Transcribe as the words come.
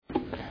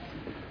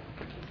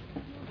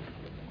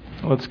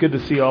Well, it's good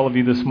to see all of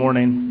you this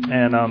morning,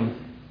 and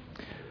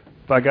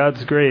by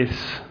God's grace,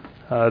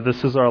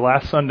 this is our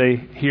last Sunday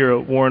here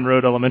at Warren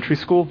Road Elementary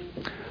School,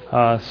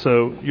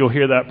 so you'll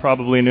hear that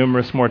probably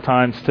numerous more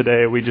times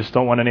today. We just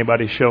don't want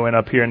anybody showing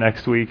up here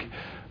next week,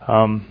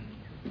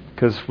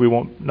 because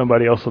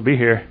nobody else will be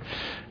here.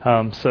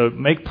 So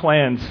make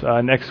plans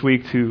next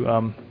week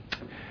to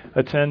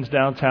attend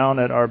downtown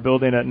at our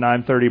building at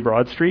 930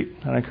 Broad Street.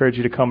 I encourage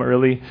you to come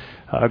early,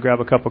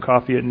 grab a cup of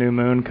coffee at New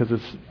Moon because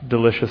it's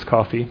delicious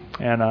coffee,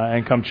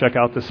 and come check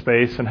out the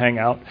space and hang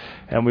out.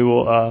 And we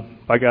will,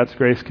 by God's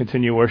grace,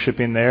 continue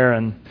worshiping there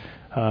and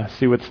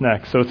see what's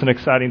next. So it's an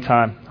exciting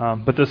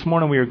time. But this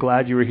morning we are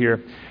glad you were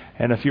here.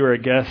 And if you are a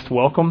guest,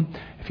 welcome.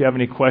 If you have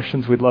any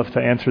questions, we'd love to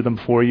answer them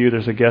for you.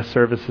 There's a guest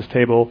services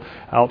table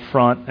out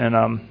front,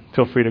 and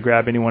feel free to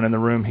grab anyone in the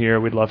room here.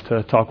 We'd love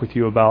to talk with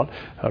you about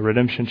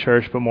Redemption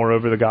Church, but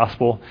moreover, the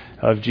gospel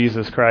of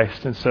Jesus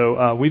Christ. And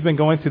so we've been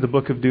going through the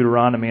book of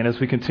Deuteronomy, and as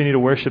we continue to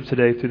worship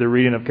today through the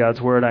reading of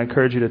God's Word, I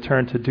encourage you to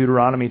turn to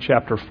Deuteronomy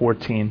chapter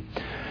 14.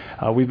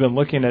 We've been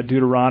looking at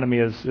Deuteronomy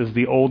as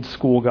the old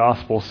school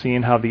gospel,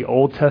 seeing how the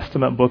Old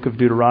Testament book of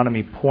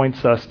Deuteronomy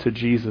points us to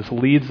Jesus,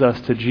 leads us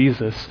to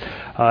Jesus,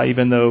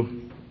 even though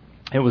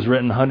it was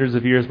written hundreds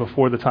of years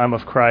before the time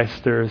of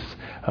Christ. There's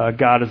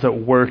God is at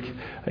work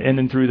in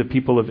and through the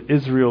people of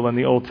Israel in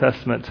the Old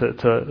Testament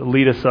to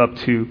lead us up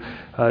to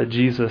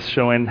Jesus,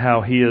 showing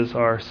how He is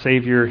our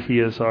Savior, He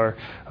is our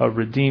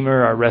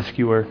Redeemer, our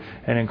Rescuer,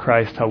 and in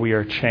Christ how we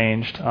are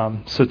changed.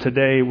 So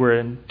today we're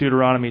in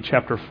Deuteronomy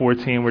chapter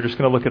 14. We're just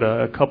going to look at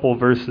a couple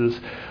verses,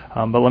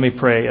 but let me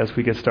pray as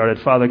we get started.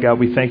 Father God,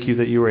 we thank you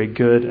that you are a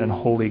good and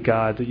holy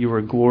God, that you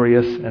are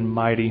glorious and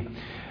mighty.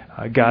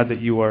 God, that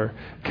you are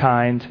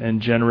kind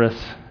and generous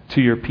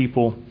to your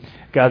people.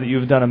 God, that you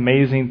have done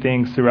amazing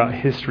things throughout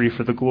history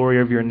for the glory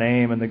of your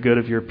name and the good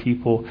of your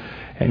people.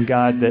 And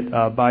God,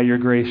 that by your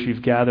grace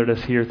you've gathered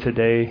us here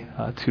today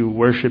to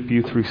worship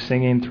you through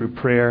singing, through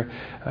prayer.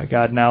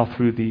 God, now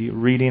through the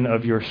reading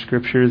of your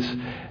scriptures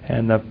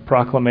and the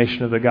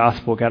proclamation of the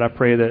gospel. God, I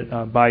pray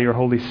that by your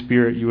Holy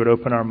Spirit you would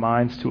open our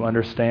minds to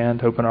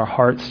understand, open our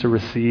hearts to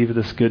receive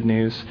this good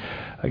news.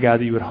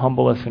 God, that you would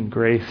humble us in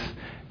grace,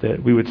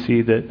 that we would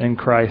see that in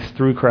Christ,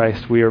 through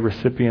Christ, we are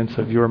recipients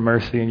of your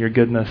mercy and your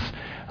goodness,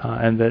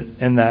 and that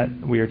in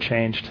that we are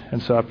changed.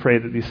 And so I pray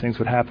that these things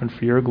would happen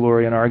for your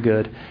glory and our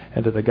good,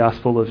 and that the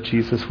gospel of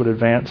Jesus would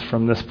advance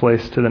from this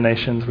place to the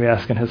nations. We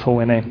ask in his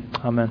holy name.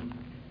 Amen.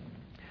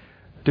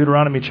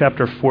 Deuteronomy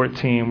chapter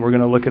 14, we're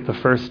going to look at the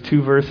first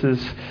two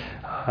verses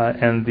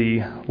and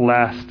the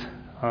last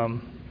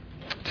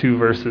two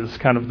verses,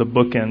 kind of the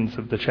bookends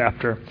of the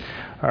chapter.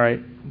 All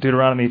right,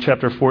 Deuteronomy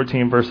chapter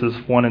 14, verses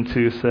 1 and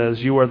 2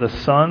 says, "You are the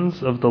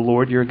sons of the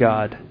Lord your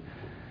God.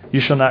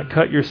 You shall not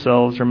cut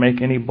yourselves or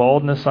make any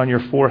baldness on your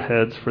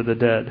foreheads for the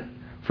dead.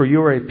 For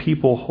you are a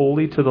people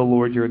holy to the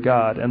Lord your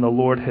God, and the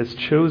Lord has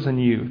chosen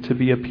you to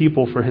be a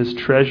people for his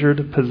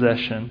treasured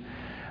possession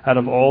out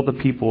of all the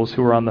peoples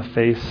who are on the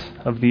face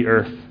of the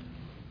earth."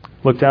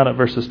 Look down at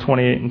verses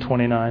 28 and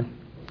 29.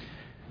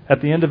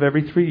 "At the end of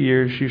every 3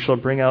 years you shall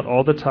bring out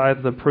all the tithe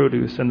of the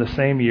produce in the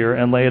same year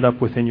and lay it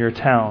up within your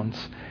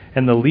towns.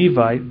 And the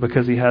Levite,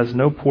 because he has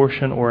no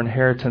portion or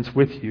inheritance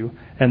with you,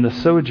 and the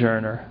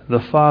sojourner,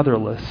 the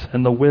fatherless,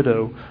 and the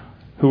widow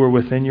who are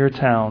within your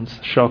towns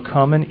shall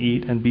come and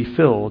eat and be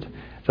filled,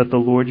 that the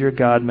Lord your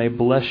God may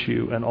bless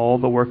you in all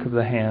the work of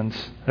your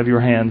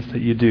hands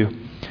that you do."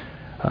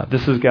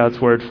 This is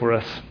God's word for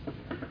us.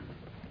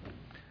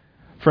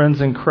 Friends,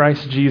 in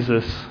Christ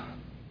Jesus,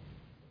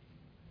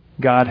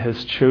 God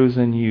has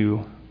chosen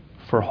you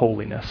for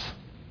holiness.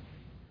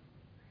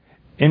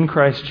 In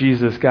Christ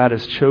Jesus, God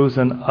has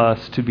chosen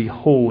us to be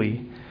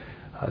holy,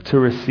 to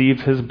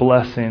receive his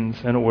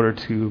blessings in order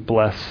to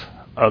bless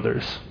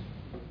others.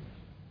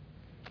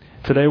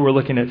 Today we're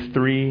looking at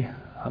three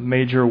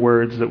major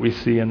words that we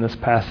see in this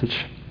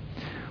passage.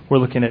 We're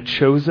looking at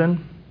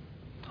chosen,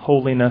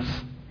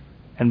 holiness,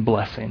 and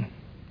blessing.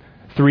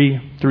 Three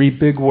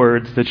big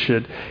words that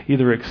should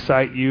either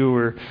excite you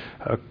or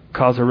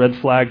cause a red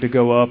flag to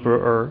go up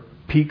or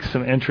pique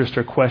some interest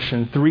or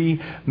question. Three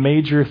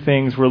major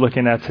things we're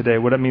looking at today: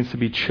 what it means to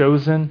be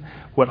chosen,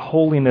 what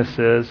holiness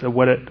is, and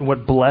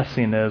what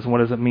blessing is, and what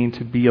does it mean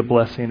to be a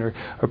blessing or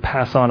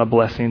pass on a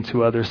blessing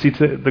to others. See,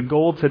 the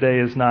goal today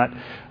is not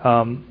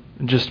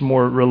just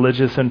more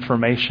religious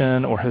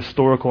information or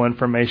historical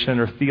information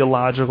or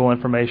theological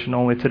information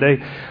only.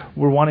 Today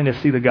we're wanting to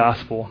see the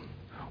gospel.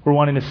 We're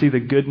wanting to see the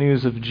good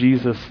news of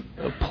Jesus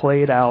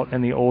played out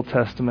in the Old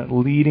Testament,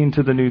 leading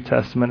to the New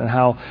Testament, and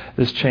how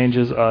this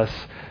changes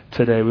us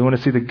today. We want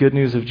to see the good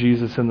news of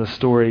Jesus in the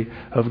story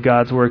of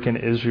God's work in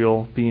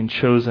Israel being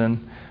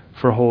chosen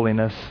for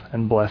holiness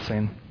and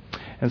blessing.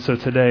 And so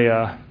today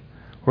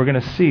we're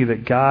going to see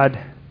that God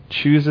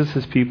chooses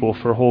his people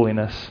for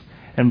holiness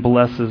and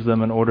blesses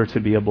them in order to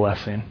be a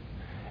blessing.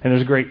 And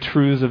there's great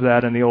truths of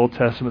that in the Old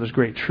Testament. There's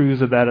great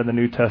truths of that in the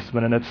New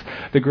Testament. And it's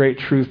the great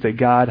truth that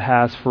God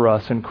has for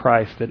us in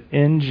Christ, that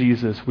in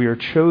Jesus we are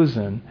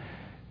chosen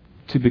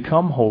to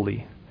become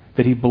holy,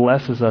 that he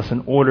blesses us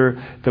in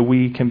order that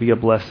we can be a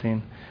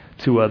blessing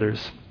to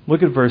others.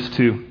 Look at verse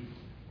 2.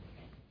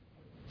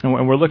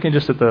 And we're looking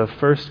just at the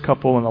first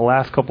couple and the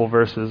last couple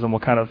verses, and we'll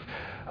kind of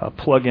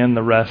plug in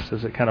the rest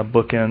as it kind of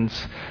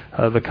bookends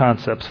the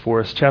concepts for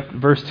us.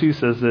 Verse 2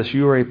 says this: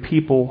 "You are a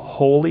people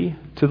holy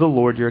to the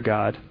Lord your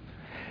God,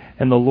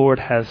 and the Lord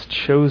has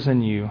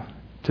chosen you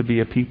to be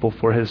a people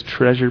for his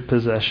treasured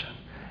possession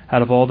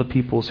out of all the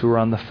peoples who are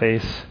on the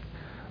face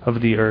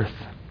of the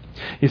earth."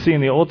 You see, in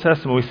the Old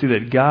Testament, we see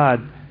that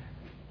God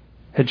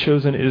had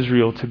chosen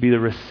Israel to be the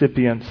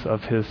recipients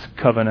of his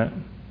covenant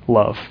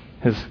love,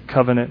 his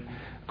covenant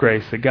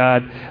grace. That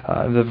God,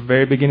 at the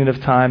very beginning of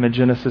time in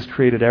Genesis,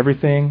 created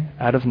everything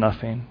out of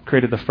nothing.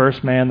 Created the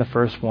first man, the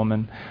first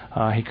woman.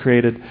 He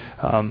created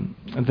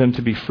them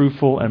to be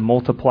fruitful and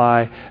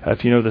multiply.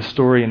 If you know the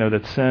story, you know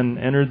that sin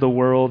entered the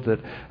world,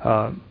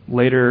 that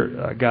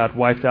later God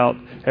wiped out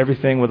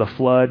everything with a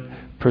flood,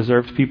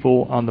 preserved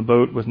people on the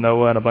boat with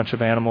Noah and a bunch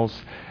of animals,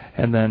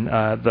 and then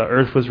the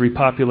earth was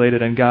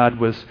repopulated, and God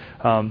was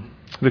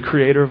the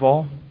creator of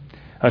all.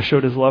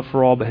 Showed his love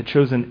for all, but had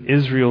chosen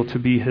Israel to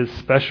be his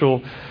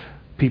special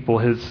people,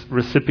 his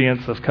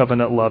recipients of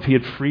covenant love. He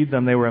had freed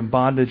them. They were in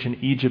bondage in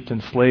Egypt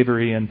and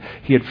slavery, and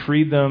he had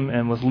freed them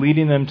and was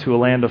leading them to a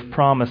land of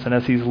promise. And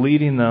as he's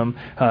leading them,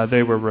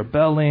 they were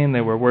rebelling,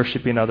 they were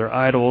worshiping other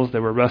idols,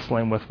 they were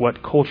wrestling with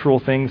what cultural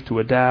things to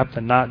adapt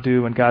and not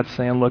do. And God's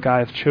saying, look, I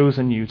have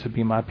chosen you to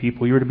be my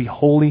people. You're to be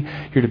holy,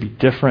 you're to be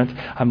different.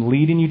 I'm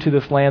leading you to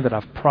this land that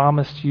I've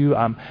promised you.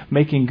 I'm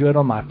making good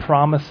on my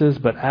promises,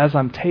 but as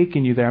I'm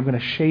taking you there, I'm going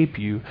to shape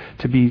you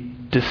to be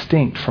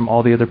distinct from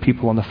all the other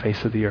people on the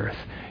face of the earth.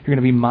 You're going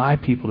to be my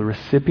people, the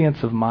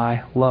recipients of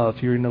my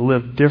love. You're going to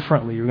live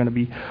differently. You're going to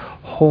be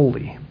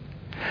holy.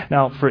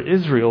 Now, for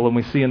Israel, and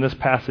we see in this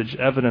passage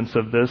evidence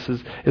of this,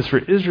 is for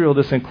Israel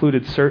this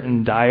included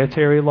certain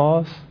dietary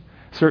laws,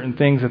 certain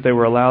things that they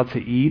were allowed to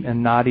eat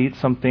and not eat,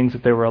 some things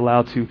that they were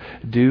allowed to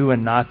do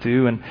and not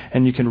do.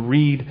 And you can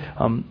read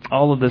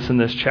all of this in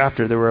this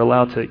chapter. They were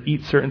allowed to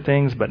eat certain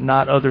things but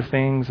not other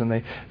things, and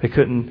they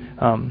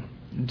couldn't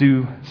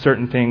do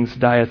certain things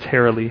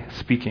dietarily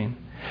speaking.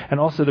 And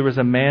also there was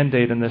a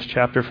mandate in this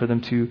chapter for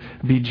them to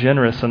be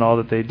generous in all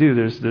that they do.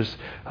 There's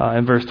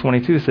in verse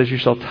 22 it says, "You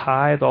shall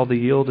tithe all the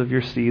yield of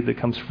your seed that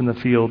comes from the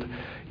field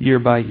year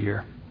by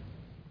year."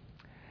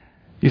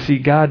 You see,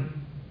 God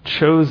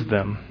chose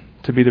them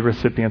to be the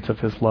recipients of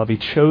his love. He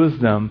chose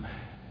them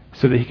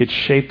so that he could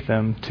shape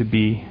them to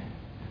be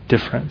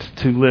different,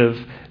 to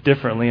live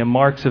differently. And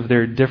marks of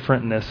their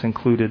differentness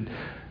included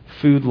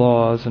food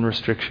laws and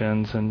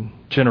restrictions and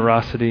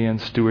generosity and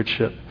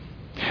stewardship.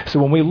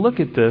 So when we look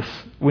at this,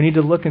 we need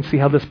to look and see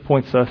how this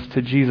points us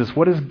to Jesus.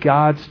 What does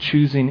God's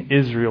choosing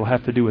Israel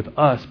have to do with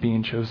us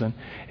being chosen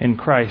in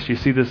Christ? You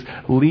see, this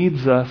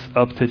leads us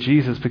up to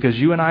Jesus, because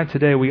you and I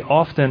today, we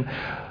often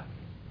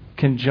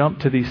can jump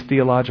to these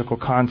theological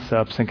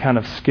concepts and kind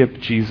of skip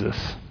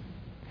Jesus.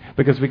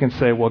 Because we can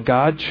say, well,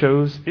 God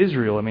chose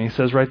Israel. I mean, he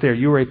says right there,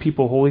 "You are a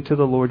people holy to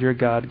the Lord your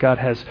God. God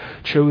has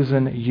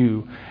chosen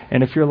you."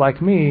 And if you're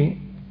like me,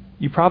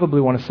 you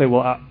probably want to say,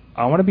 well,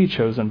 I want to be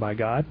chosen by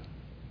God.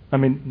 I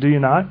mean, do you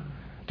not?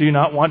 Do you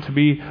not want to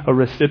be a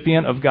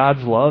recipient of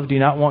God's love? Do you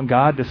not want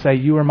God to say,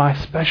 "You are my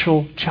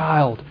special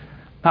child.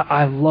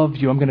 I love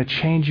you. I'm going to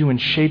change you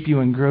and shape you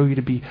and grow you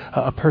to be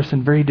a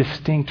person very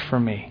distinct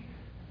from me"?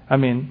 I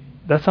mean,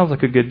 that sounds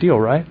like a good deal,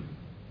 right?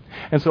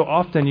 And so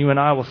often you and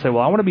I will say,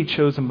 well, I want to be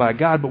chosen by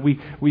God, but we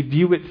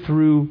view it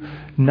through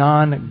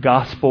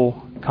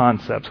non-gospel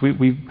concepts. We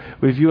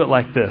view it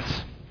like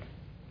this.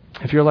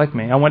 If you're like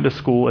me, I went to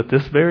school at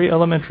this very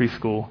elementary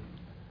school,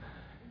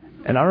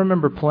 and I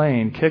remember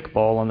playing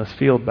kickball on this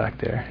field back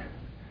there,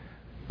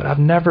 but I've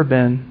never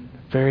been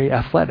very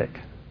athletic.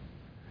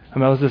 I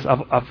mean,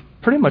 I've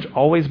pretty much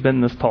always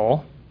been this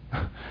tall.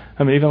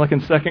 I mean, even like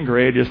in second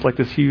grade, just like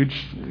this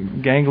huge,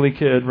 gangly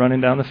kid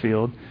running down the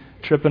field,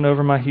 tripping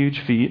over my huge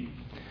feet.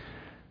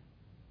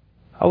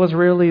 I was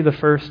rarely the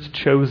first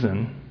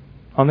chosen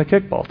on the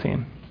kickball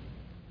team,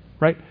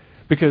 right?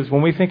 Because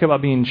when we think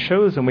about being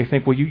chosen, we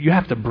think, well, you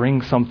have to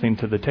bring something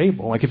to the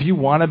table. Like if you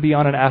want to be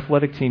on an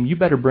athletic team, you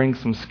better bring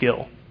some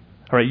skill.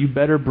 All right, you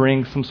better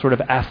bring some sort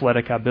of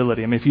athletic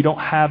ability. I mean, if you don't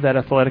have that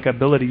athletic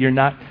ability, you're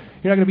not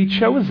going to be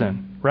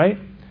chosen, right?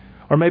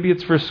 Or maybe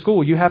it's for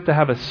school. You have to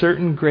have a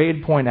certain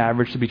grade point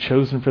average to be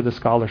chosen for the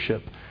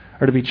scholarship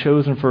or to be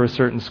chosen for a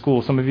certain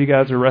school. Some of you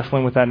guys are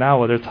wrestling with that now,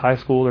 whether it's high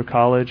school or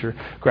college or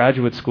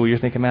graduate school. You're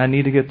thinking, man, I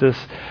need to get this.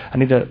 I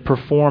need to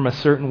perform a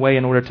certain way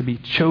in order to be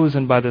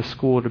chosen by this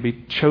school, or to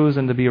be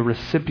chosen to be a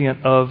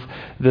recipient of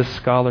this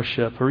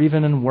scholarship, or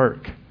even in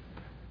work.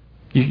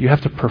 You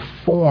have to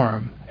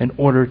perform in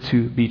order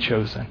to be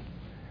chosen.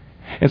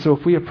 And so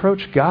if we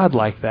approach God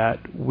like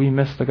that, we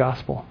miss the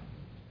gospel,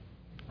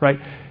 right?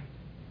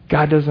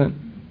 God doesn't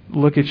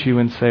look at you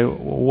and say,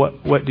 well,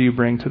 what do you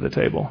bring to the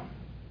table?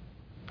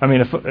 I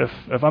mean,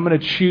 if I'm going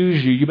to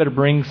choose you, you better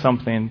bring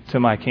something to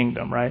my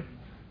kingdom, right?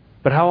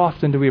 But how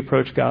often do we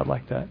approach God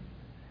like that?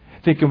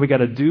 thinking we got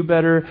to do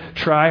better,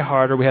 try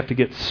harder, we have to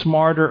get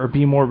smarter or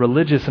be more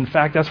religious. In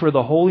fact, that's where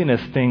the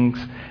holiness thing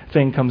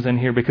comes in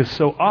here, because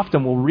so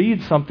often we'll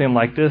read something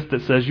like this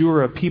that says you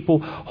are a people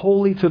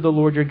holy to the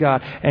Lord your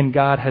God, and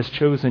God has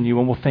chosen you.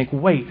 And we'll think,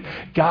 wait,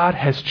 God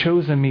has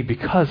chosen me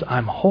because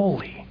I'm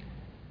holy.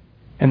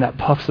 And that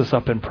puffs us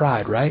up in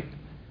pride, right?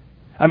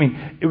 I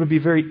mean, it would be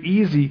very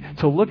easy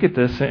to look at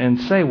this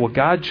and say, well,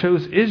 God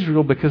chose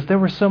Israel because they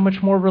were so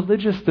much more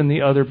religious than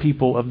the other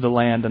people of the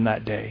land in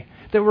that day.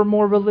 They were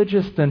more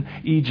religious than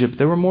Egypt.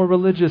 They were more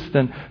religious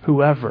than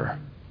whoever.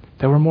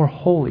 They were more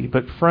holy.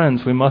 But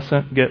friends, we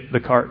mustn't get the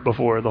cart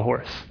before the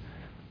horse.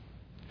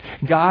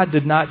 God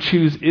did not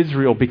choose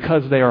Israel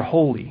because they are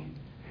holy.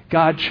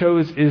 God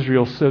chose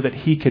Israel so that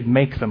He could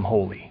make them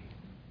holy.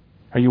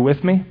 Are you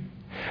with me?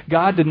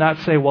 God did not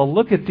say, well,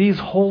 look at these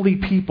holy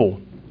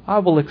people. I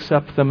will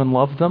accept them and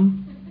love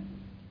them.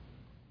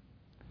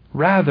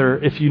 Rather,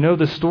 if you know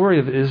the story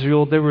of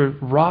Israel, they were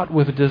wrought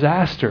with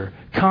disaster,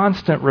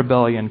 constant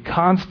rebellion,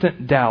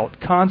 constant doubt,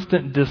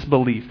 constant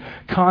disbelief,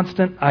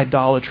 constant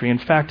idolatry. In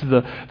fact,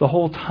 the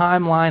whole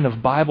timeline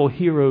of Bible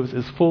heroes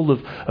is full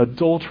of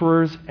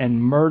adulterers and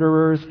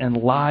murderers and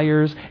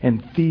liars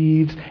and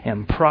thieves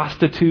and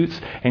prostitutes.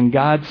 And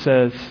God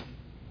says,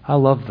 I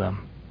love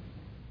them.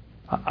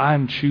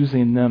 I'm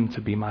choosing them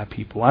to be my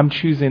people. I'm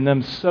choosing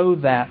them so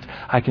that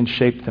I can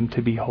shape them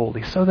to be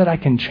holy, so that I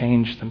can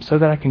change them, so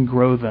that I can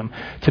grow them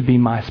to be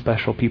my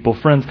special people.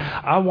 Friends,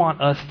 I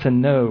want us to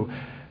know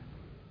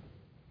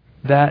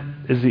that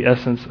is the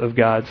essence of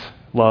God's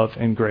love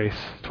and grace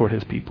toward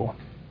His people.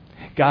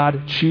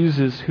 God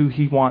chooses who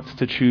He wants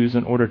to choose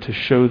in order to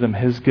show them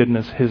His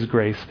goodness, His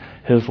grace,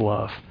 His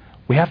love.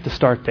 We have to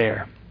start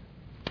there.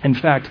 In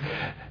fact,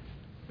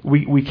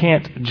 we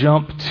can't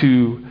jump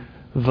to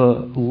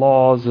the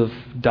laws of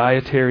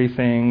dietary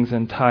things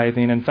and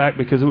tithing. In fact,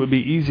 because it would be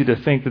easy to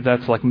think that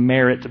that's like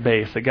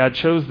merit-based, that God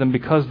chose them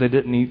because they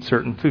didn't eat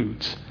certain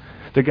foods,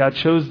 that God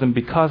chose them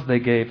because they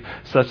gave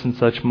such and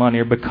such money,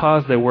 or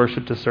because they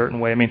worshipped a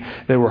certain way. I mean,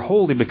 they were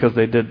holy because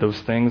they did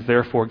those things,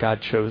 therefore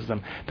God chose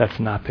them. That's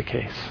not the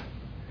case.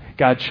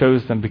 God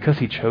chose them because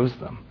He chose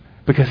them,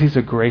 because He's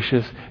a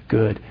gracious,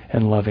 good,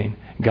 and loving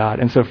God.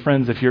 And so,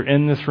 friends, if you're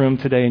in this room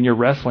today and you're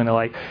wrestling,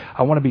 like,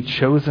 I want to be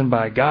chosen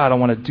by God, I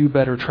want to do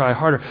better, try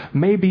harder.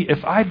 Maybe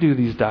if I do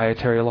these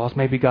dietary laws,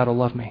 maybe God will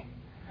love me.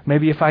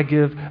 Maybe if I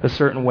give a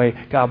certain way,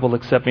 God will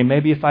accept me.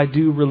 Maybe if I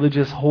do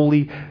religious,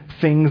 holy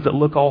things that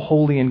look all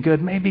holy and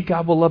good, maybe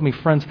God will love me.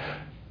 Friends,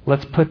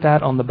 let's put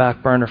that on the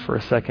back burner for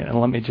a second, and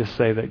let me just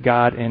say that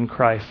God in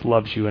Christ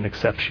loves you and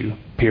accepts you,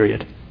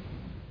 period.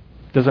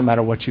 Doesn't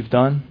matter what you've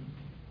done.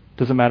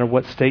 Doesn't matter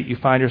what state you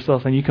find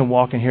yourself in. You can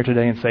walk in here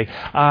today and say,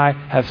 I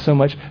have so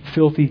much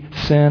filthy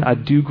sin. I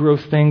do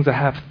gross things. I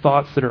have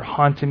thoughts that are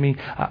haunting me.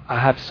 I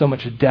have so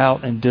much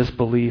doubt and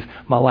disbelief.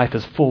 My life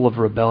is full of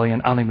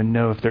rebellion. I don't even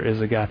know if there is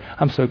a God.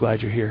 I'm so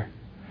glad you're here.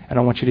 And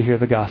I want you to hear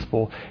the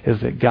gospel is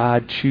that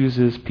God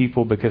chooses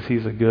people because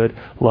He's a good,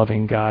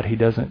 loving God. He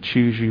doesn't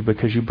choose you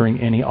because you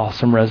bring any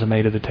awesome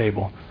resume to the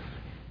table.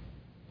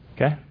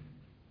 Okay?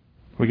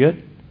 We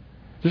good?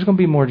 There's going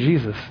to be more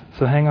Jesus,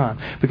 so hang on.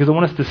 Because I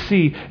want us to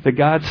see that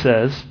God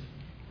says,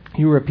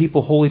 you are a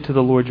people holy to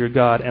the Lord your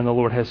God, and the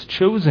Lord has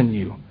chosen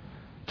you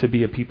to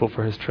be a people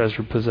for His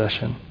treasured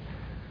possession.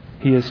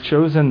 He has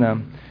chosen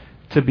them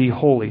to be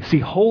holy. See,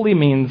 holy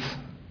means, so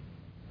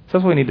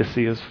that's what we need to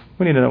see, is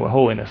we need to know what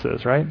holiness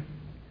is, right?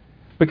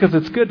 Because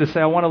it's good to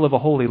say, I want to live a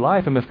holy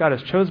life, and if God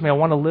has chosen me, I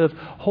want to live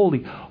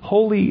holy.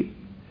 Holy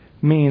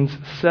means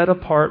set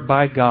apart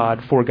by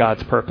God for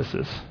God's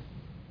purposes.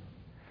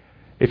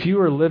 If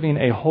you are living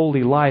a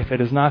holy life, it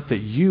is not that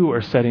you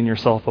are setting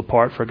yourself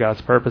apart for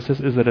God's purposes,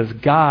 it is that as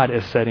God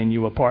is setting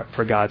you apart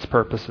for God's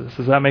purposes.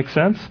 Does that make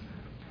sense?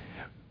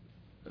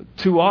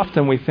 Too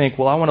often we think,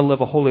 well, I want to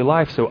live a holy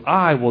life, so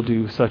I will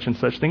do such and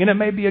such thing. And it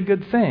may be a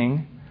good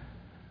thing,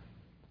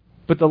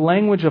 but the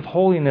language of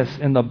holiness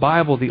in the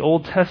Bible, the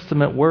Old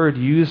Testament word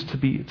used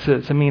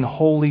to mean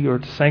holy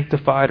or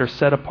sanctified or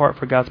set apart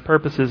for God's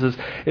purposes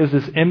is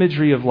this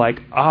imagery of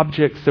like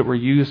objects that were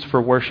used for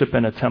worship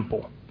in a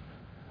temple.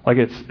 Like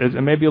it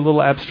may be a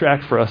little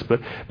abstract for us,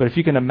 but if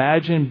you can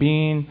imagine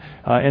being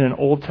in an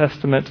Old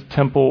Testament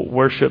temple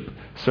worship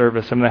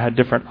service, I mean, they had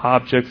different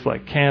objects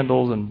like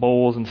candles and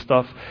bowls and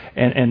stuff,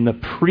 and the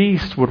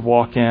priest would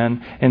walk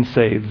in and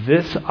say,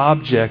 this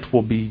object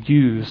will be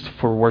used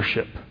for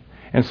worship.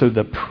 And so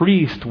the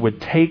priest would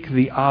take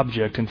the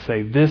object and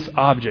say, this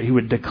object, he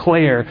would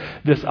declare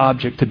this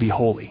object to be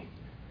holy.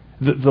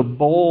 The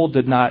bowl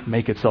did not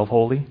make itself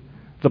holy.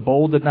 The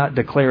bowl did not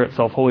declare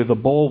itself holy. The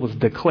bowl was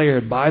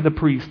declared by the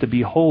priest to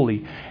be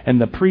holy.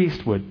 And the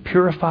priest would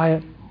purify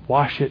it,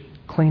 wash it,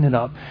 clean it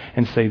up,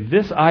 and say,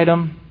 this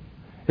item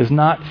is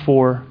not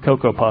for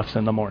Cocoa Puffs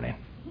in the morning.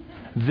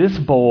 This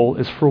bowl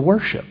is for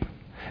worship.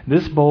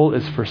 This bowl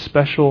is for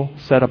special,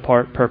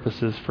 set-apart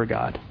purposes for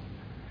God.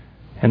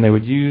 And they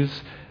would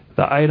use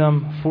the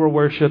item for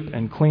worship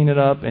and clean it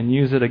up and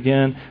use it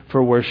again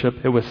for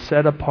worship. It was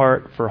set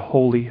apart for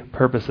holy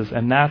purposes.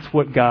 And that's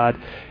what God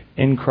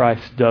in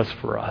Christ does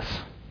for us.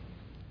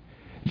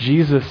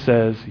 Jesus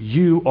says,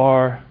 you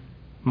are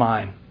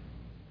mine.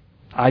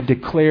 I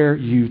declare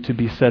you to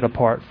be set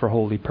apart for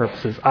holy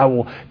purposes. I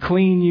will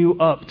clean you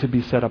up to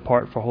be set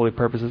apart for holy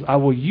purposes. I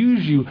will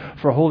use you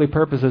for holy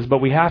purposes, but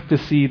we have to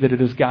see that it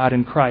is God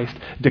in Christ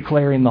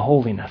declaring the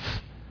holiness.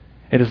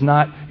 It is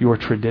not your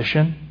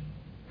tradition.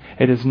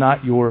 It is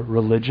not your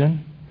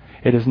religion.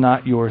 It is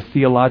not your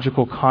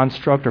theological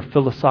construct or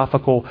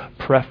philosophical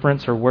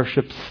preference or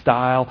worship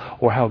style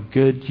or how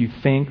good you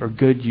think or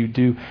good you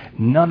do.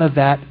 None of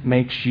that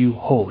makes you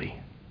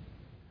holy.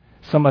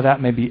 Some of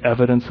that may be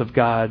evidence of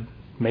God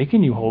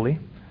making you holy,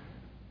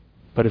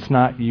 but it's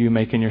not you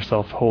making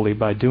yourself holy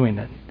by doing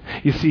it.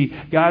 You see,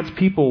 God's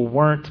people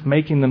weren't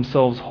making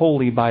themselves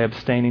holy by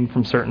abstaining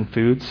from certain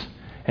foods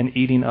and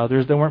eating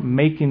others. They weren't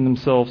making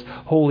themselves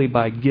holy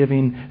by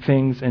giving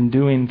things and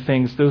doing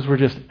things. Those were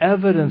just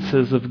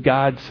evidences of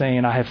God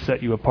saying, I have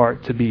set you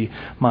apart to be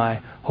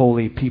my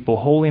holy people.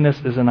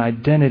 Holiness is an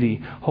identity.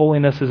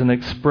 Holiness is an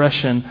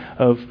expression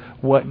of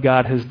what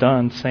God has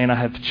done, saying, I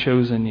have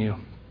chosen you.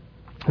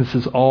 This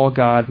is all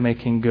God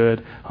making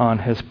good on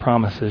His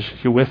promises.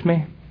 You with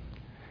me?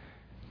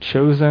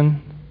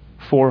 Chosen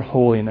for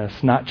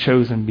holiness, not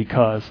chosen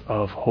because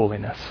of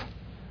holiness.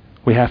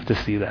 We have to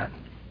see that.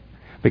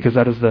 Because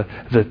that is the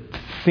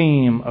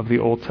theme of the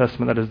Old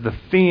Testament. That is the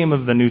theme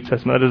of the New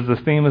Testament. That is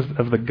the theme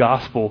of the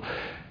gospel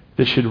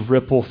that should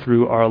ripple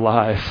through our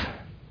lives.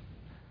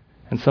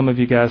 And some of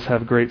you guys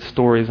have great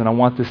stories, and I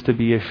want this to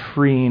be a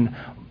freeing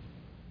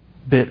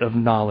bit of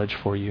knowledge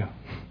for you.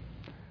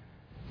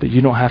 That you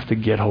don't have to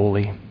get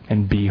holy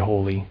and be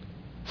holy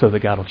so that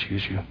God will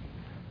choose you.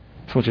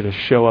 I just want you to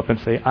show up and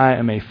say, I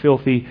am a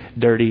filthy,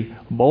 dirty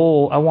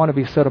bowl. I want to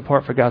be set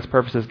apart for God's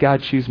purposes.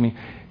 God, choose me.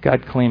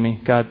 God, clean me.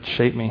 God,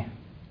 shape me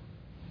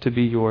to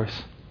be yours.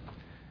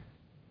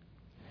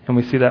 And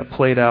we see that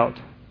played out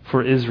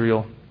for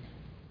Israel.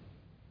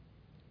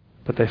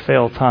 But they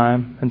fail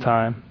time and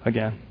time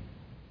again.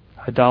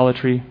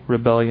 Idolatry,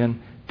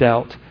 rebellion,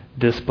 doubt,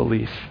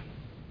 disbelief.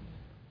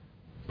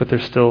 But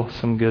there's still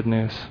some good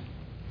news.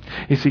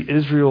 You see,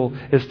 Israel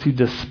is to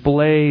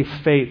display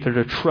faith. They're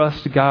to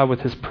trust God with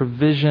His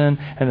provision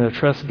and to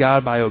trust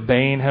God by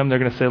obeying Him. They're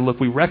going to say, look,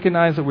 we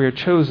recognize that we are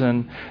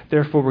chosen,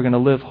 therefore we're going to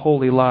live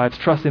holy lives,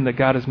 trusting that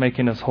God is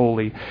making us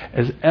holy,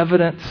 as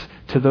evidence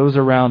to those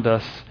around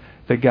us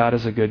that God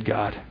is a good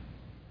God.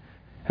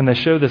 And they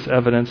show this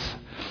evidence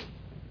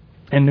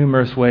in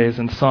numerous ways,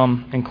 and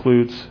some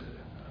includes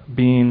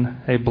being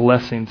a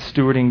blessing,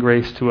 stewarding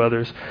grace to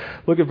others.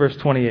 Look at verse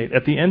 28.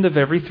 At the end of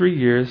every 3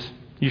 years,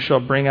 you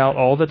shall bring out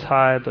all the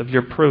tithe of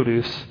your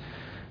produce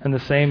in the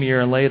same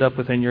year and lay it up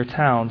within your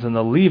towns. And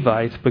the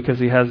Levite, because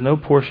he has no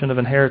portion of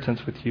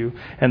inheritance with you,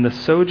 and the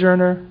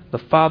sojourner, the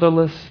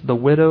fatherless, the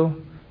widow,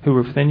 who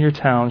are within your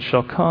towns,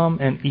 shall come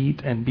and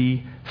eat and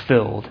be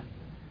filled.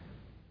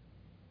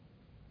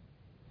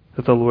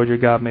 That the Lord your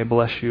God may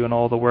bless you in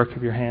all the work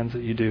of your hands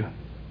that you do.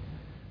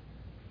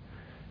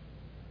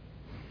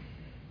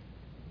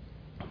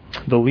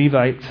 The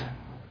Levite,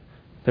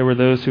 there were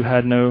those who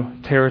had no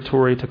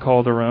territory to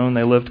call their own.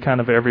 They lived kind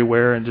of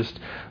everywhere and just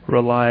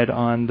relied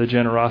on the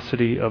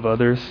generosity of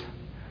others.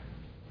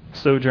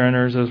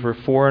 Sojourners, those were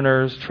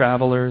foreigners,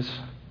 travelers,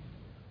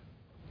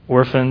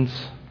 orphans,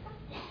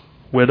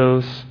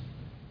 widows.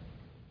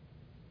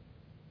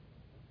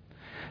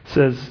 It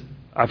says,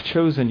 I've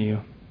chosen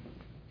you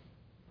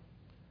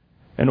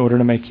in order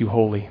to make you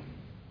holy.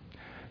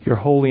 Your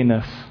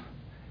holiness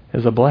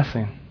is a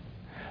blessing.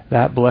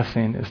 That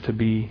blessing is to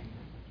be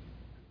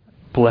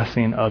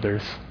blessing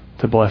others,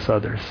 to bless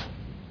others.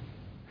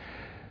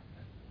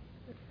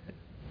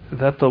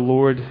 That the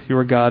Lord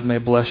your God may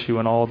bless you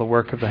in all the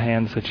work of the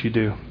hands that you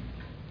do.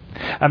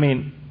 I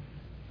mean,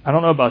 I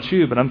don't know about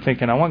you, but I'm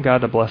thinking I want God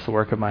to bless the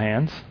work of my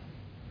hands,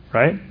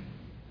 right?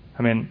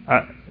 I mean,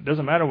 it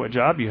doesn't matter what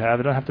job you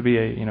have. It doesn't have to be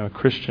a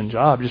Christian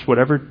job. Just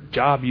whatever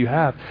job you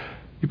have.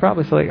 You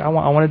probably say, like, I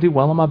want to do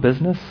well in my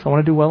business. I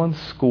want to do well in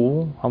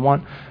school. I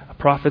want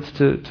profits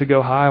to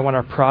go high. I want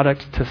our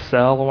product to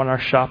sell. I want our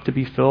shop to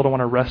be filled. I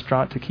want our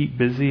restaurant to keep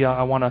busy.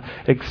 I want to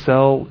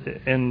excel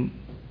in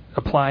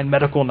applying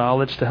medical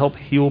knowledge to help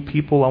heal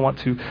people. I want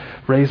to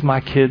raise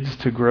my kids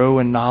to grow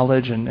in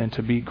knowledge and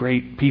to be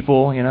great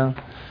people,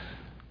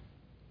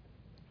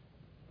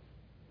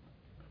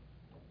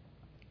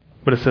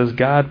 But it says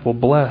God will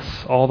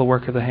bless all the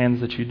work of the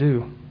hands that you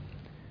do.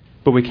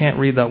 But we can't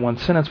read that one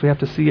sentence. We have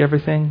to see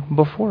everything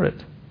before it.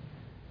 It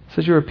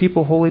says you're a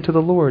people holy to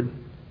the Lord.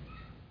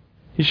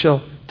 You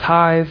shall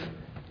tithe.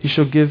 You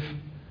shall give.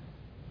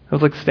 It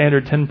was like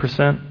standard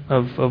 10%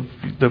 of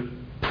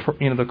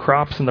the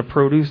crops and the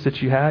produce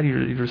that you had.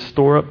 You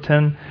store up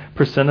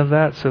 10% of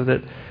that so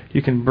that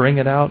you can bring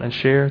it out and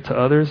share to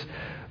others.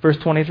 Verse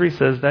 23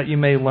 says that you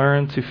may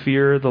learn to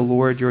fear the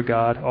Lord your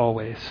God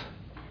always.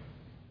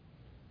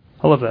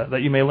 I love that.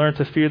 That you may learn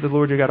to fear the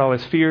Lord your God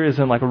always. Fear is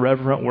in like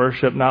reverent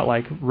worship, not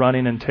like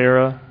running in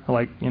terror,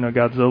 like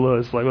Godzilla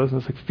is like. It's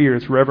like fear.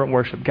 It's reverent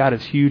worship. God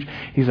is huge.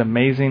 He's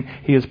amazing.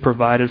 He has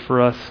provided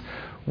for us.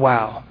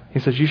 Wow. He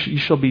says you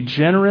shall be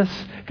generous.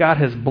 God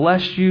has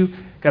blessed you.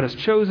 God has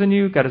chosen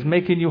you. God is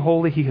making you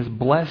holy. He has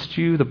blessed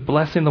you,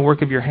 blessing the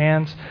work of your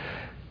hands.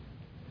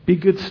 Be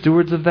good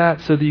stewards of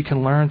that so that you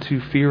can learn to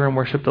fear and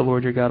worship the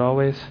Lord your God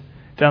always.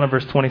 Down in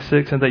verse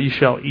 26, and that you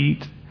shall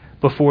eat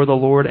before the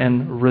Lord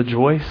and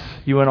rejoice,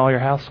 you and all your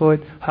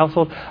household.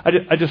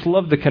 I just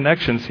love the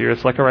connections here.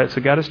 It's like, all right,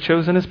 so God has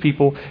chosen his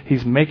people.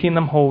 He's making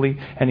them holy,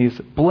 and he's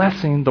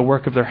blessing the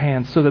work of their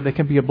hands so that they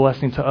can be a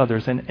blessing to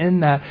others. And in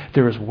that,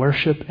 there is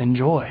worship and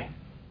joy.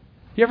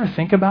 You ever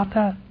think about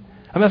that?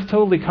 I mean, that's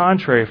totally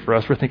contrary for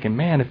us. We're thinking,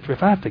 man,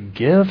 if I have to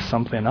give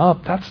something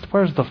up,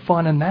 where's the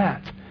fun in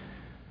that?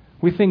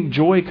 We think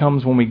joy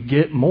comes when we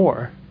get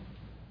more.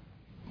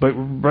 But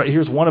right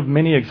here's one of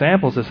many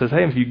examples that says,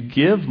 hey, if you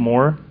give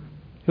more,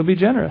 you'll be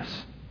generous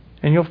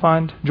and you'll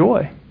find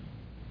joy,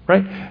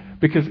 right?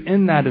 Because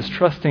in that is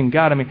trusting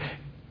God. I mean,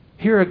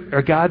 here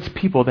are God's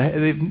people.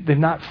 They've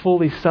not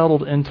fully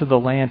settled into the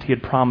land he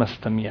had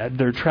promised them yet.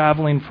 They're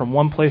traveling from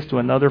one place to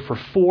another for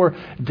 4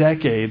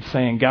 decades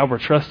saying, God, we're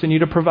trusting you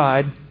to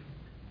provide.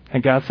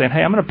 And God's saying,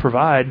 hey, I'm going to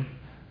provide,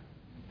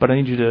 but I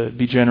need you to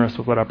be generous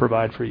with what I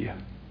provide for you.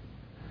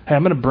 Hey,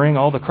 I'm going to bring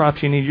all the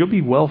crops you need. You'll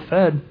be well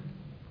fed,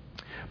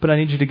 but I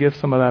need you to give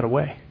some of that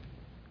away.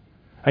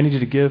 I need you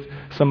to give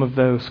some of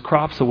those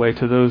crops away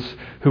to those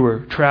who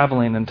are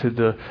traveling and to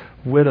the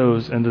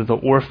widows and to the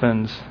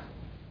orphans,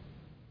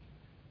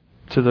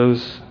 to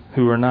those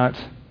who are not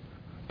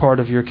part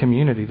of your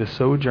community, the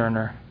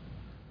sojourner.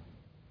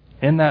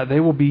 In that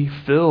they will be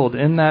filled.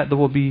 In that they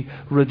will be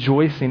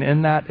rejoicing.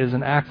 In that is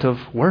an act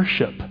of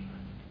worship.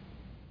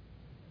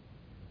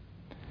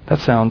 That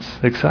sounds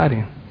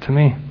exciting to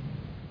me.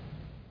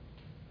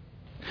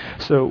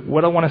 So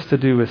what I want us to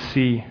do is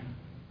see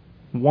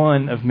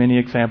one of many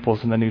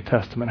examples in the New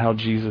Testament how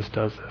Jesus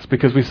does this.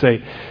 Because we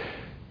say,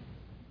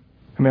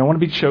 I want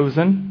to be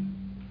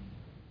chosen.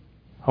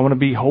 I want to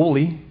be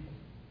holy.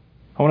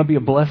 I want to be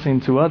a blessing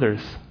to others.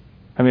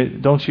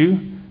 Don't you?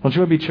 Don't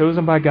you want to be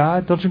chosen by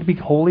God? Don't you want to be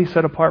holy,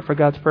 set apart for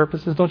God's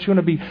purposes? Don't you want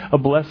to be a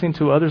blessing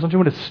to others? Don't you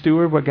want to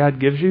steward what God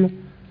gives you?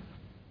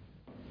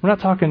 We're not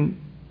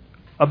talking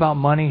about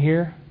money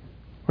here.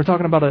 We're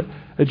talking about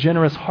a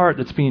generous heart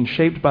that's being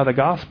shaped by the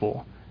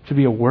gospel to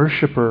be a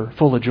worshiper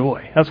full of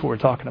joy. That's what we're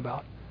talking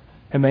about.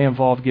 It may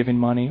involve giving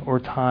money or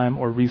time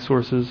or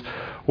resources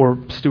or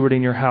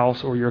stewarding your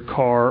house or your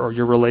car or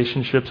your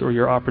relationships or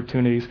your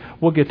opportunities.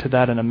 We'll get to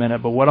that in a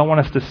minute. But what I want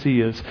us to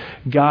see is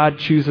God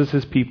chooses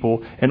his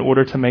people in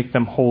order to make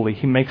them holy.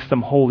 He makes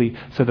them holy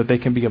so that they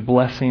can be a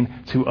blessing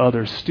to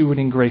others,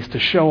 stewarding grace to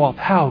show off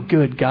how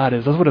good God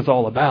is. That's what it's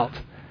all about.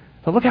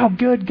 But look how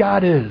good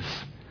God is.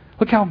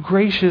 Look how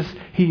gracious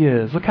he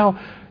is. Look how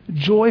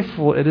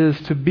joyful it is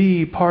to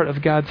be part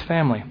of God's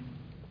family.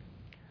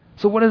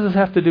 So what does this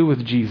have to do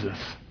with Jesus?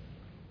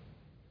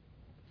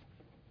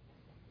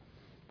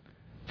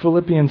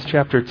 Philippians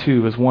chapter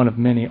 2 is one of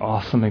many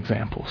awesome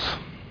examples.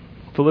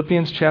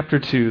 Philippians chapter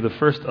 2, the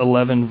first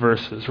 11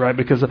 verses, right?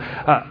 Because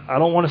I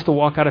don't want us to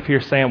walk out of here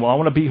saying, well, I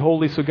want to be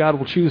holy so God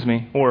will choose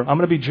me, or I'm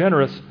going to be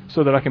generous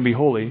so that I can be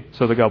holy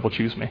so that God will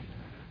choose me.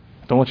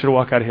 I don't want you to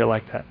walk out of here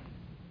like that.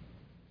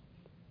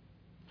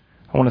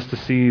 I want us to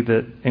see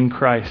that in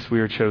Christ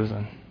we are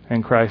chosen.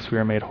 In Christ we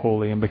are made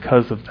holy. And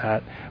because of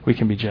that, we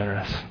can be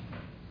generous.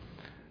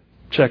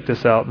 Check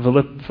this out.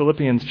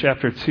 Philippians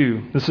chapter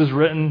 2. This is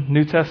written,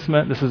 New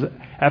Testament. This is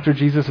after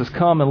Jesus has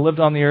come and lived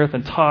on the earth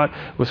and taught,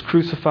 was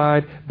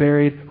crucified,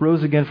 buried,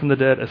 rose again from the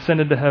dead,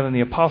 ascended to heaven.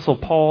 The Apostle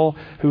Paul,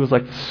 who was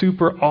like the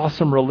super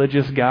awesome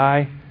religious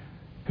guy,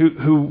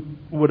 who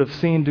would have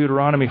seen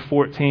Deuteronomy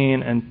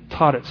 14 and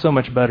taught it so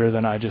much better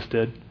than I just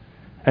did.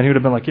 And he would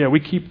have been like, yeah, we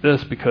keep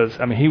this because,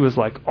 he was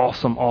like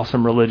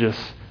awesome religious,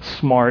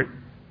 smart.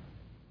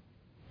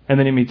 And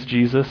then he meets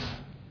Jesus.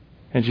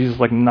 And Jesus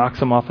knocks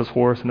him off his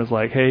horse and is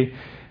like, hey,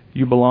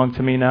 you belong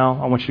to me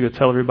now. I want you to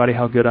tell everybody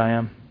how good I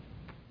am.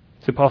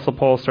 So the Apostle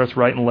Paul starts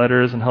writing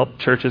letters and help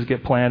churches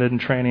get planted and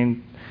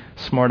training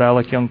smart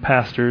aleck young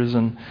pastors,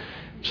 and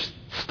just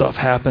stuff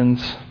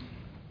happens.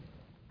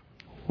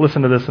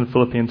 Listen to this in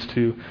Philippians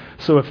 2.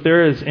 So if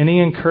there is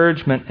any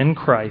encouragement in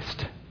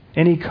Christ,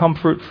 any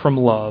comfort from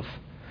love,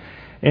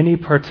 any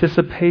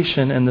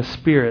participation in the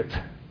Spirit,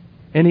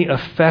 any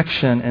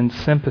affection and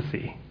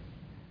sympathy,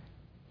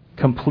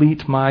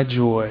 complete my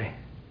joy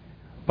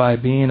by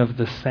being of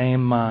the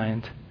same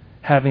mind,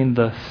 having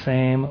the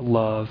same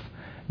love,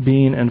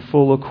 being in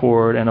full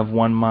accord and of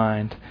one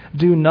mind.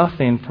 Do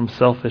nothing from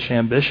selfish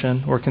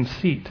ambition or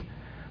conceit,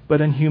 but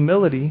in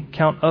humility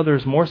count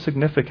others more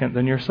significant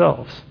than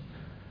yourselves.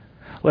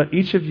 Let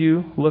each of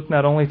you look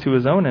not only to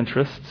his own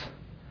interests,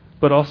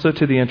 but also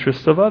to the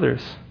interests of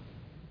others.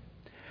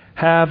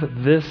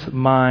 Have this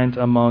mind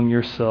among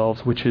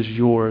yourselves, which is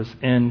yours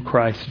in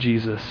Christ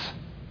Jesus,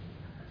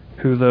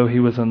 who, though he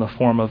was in the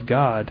form of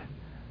God,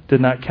 did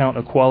not count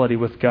equality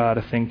with God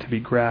a thing to be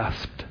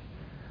grasped,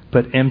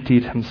 but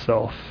emptied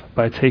himself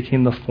by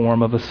taking the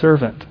form of a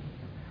servant,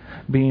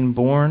 being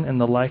born in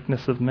the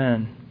likeness of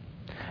men,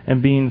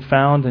 and being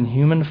found in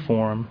human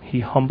form,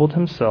 he humbled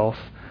himself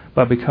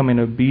by becoming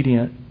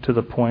obedient to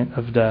the point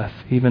of death,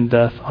 even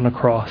death on a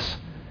cross.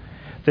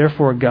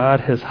 Therefore God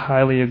has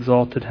highly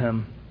exalted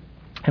him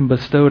and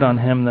bestowed on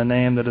him the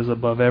name that is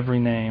above every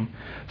name,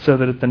 so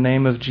that at the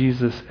name of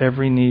Jesus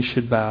every knee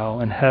should bow,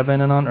 in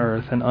heaven and on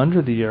earth and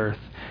under the earth,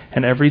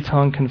 and every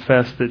tongue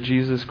confess that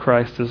Jesus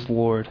Christ is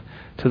Lord,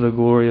 to the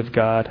glory of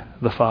God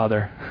the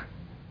Father.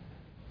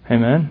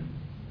 Amen?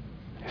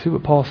 You see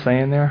what Paul's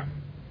saying there?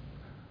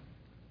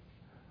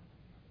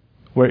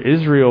 Where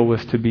Israel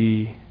was to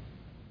be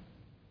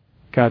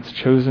God's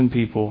chosen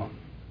people,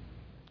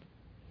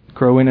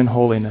 growing in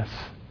holiness,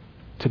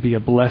 to be a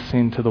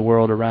blessing to the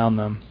world around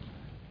them,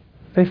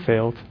 they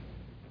failed.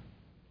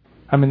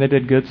 I mean, they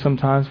did good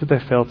sometimes, but they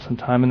failed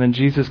sometimes. And then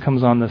Jesus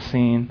comes on the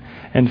scene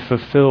and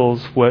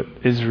fulfills what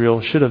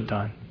Israel should have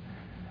done.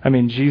 I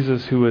mean,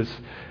 Jesus, who was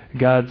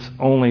God's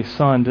only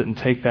Son, didn't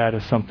take that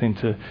as something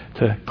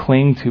to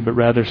cling to, but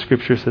rather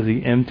Scripture says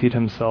he emptied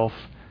himself.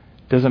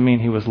 Doesn't mean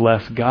he was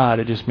less God.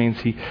 It just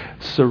means he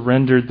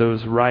surrendered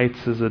those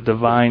rights as a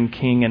divine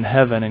king in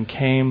heaven and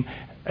came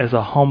as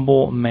a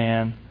humble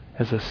man,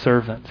 as a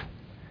servant,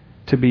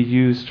 to be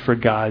used for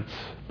God's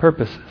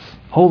purposes.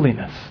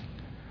 Holiness.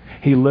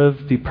 He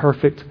lived the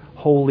perfect,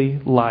 holy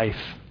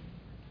life,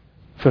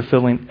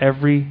 fulfilling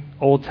every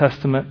Old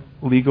Testament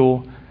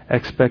legal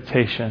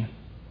expectation.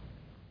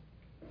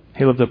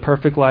 He lived a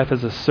perfect life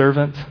as a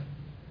servant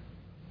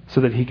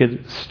so that he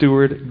could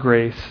steward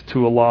grace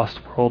to a lost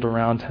world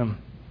around him.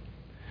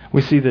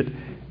 We see that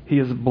he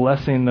is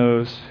blessing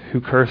those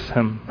who curse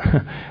him,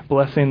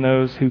 blessing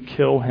those who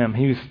kill him.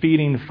 He was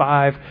feeding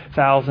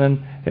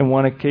 5,000, in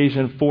one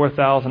occasion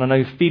 4,000. I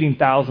know he's feeding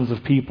thousands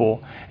of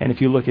people. And if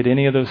you look at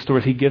any of those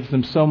stories, he gives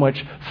them so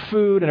much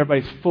food and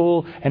everybody's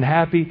full and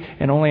happy,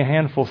 and only a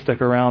handful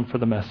stick around for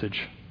the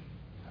message.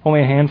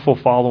 Only a handful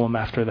follow him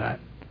after that.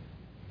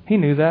 He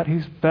knew that.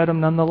 He's fed them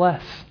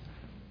nonetheless.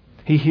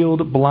 He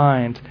healed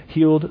blind,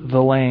 healed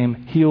the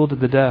lame, healed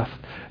the deaf,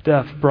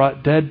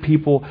 brought dead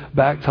people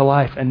back to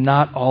life, and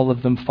not all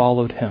of them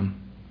followed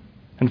him.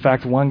 In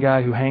fact, one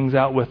guy who hangs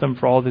out with him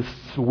for all this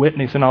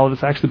witness and all of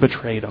this actually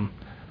betrayed him.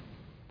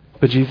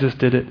 But Jesus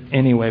did it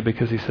anyway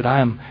because he said, I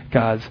am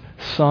God's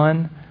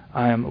Son.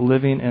 I am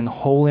living in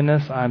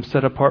holiness. I am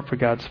set apart for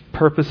God's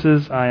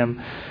purposes. I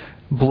am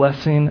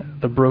blessing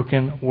the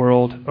broken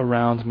world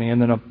around me.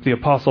 And then the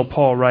Apostle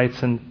Paul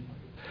writes in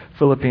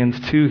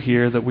Philippians 2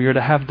 here that we are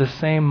to have the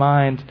same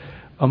mind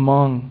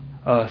among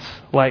us,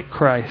 like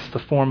Christ, the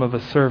form of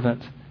a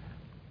servant,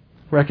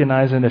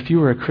 recognizing if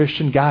you are a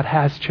Christian, God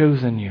has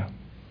chosen you.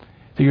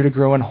 That you're to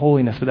grow in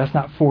holiness, but that's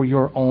not for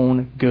your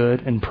own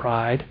good and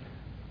pride.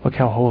 Look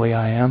how holy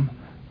I am.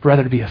 But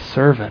rather to be a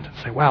servant and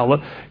say, wow,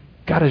 look,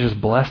 God has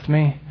just blessed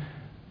me.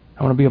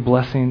 I want to be a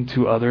blessing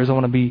to others. I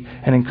want to be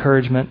an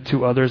encouragement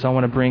to others. I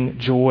want to bring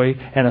joy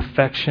and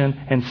affection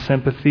and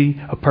sympathy.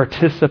 A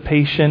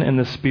participation in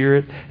the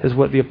Spirit is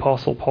what the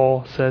Apostle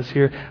Paul says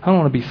here. I don't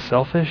want to be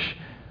selfish.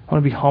 I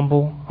want to be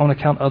humble. I want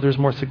to count others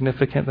more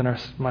significant than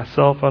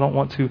myself. I don't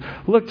want to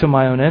look to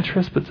my own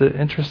interests, but the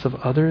interests of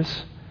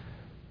others.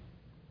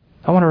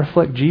 I want to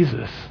reflect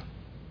Jesus.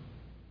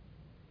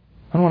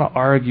 I don't want to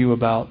argue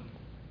about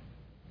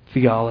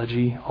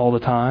theology all the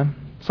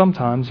time.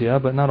 Sometimes, yeah,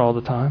 but not all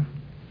the time.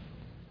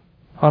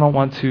 I don't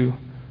want to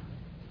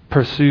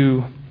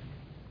pursue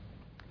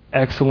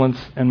excellence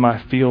in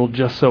my field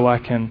just so I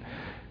can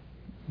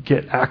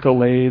get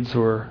accolades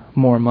or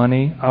more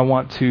money. I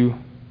want to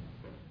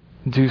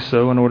do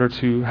so in order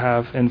to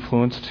have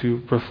influence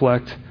to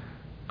reflect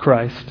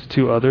Christ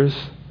to others.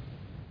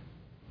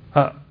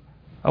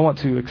 I want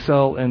to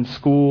excel in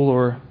school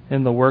or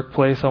in the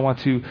workplace. I want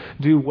to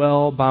do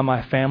well by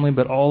my family,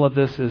 but all of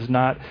this is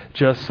not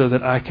just so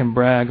that I can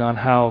brag on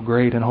how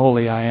great and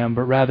holy I am,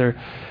 but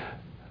rather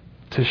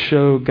to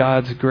show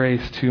God's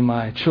grace to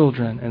my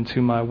children and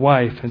to my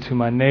wife and to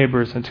my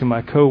neighbors and to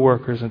my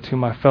coworkers and to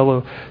my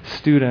fellow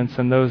students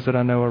and those that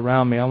I know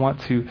around me. I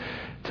want to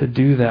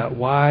do that.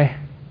 Why?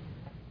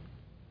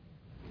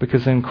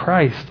 Because in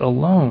Christ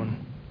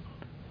alone,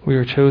 we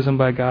are chosen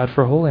by God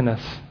for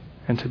holiness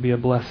and to be a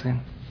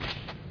blessing.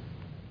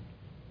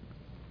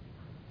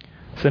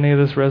 Is any of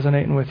this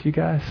resonating with you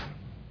guys?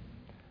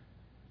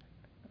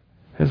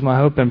 It's my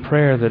hope and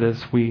prayer that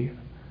as we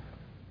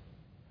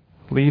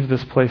leave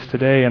this place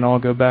today and all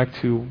go back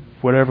to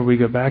whatever we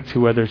go back to,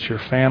 whether it's your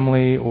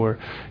family or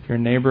your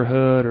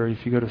neighborhood, or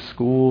if you go to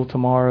school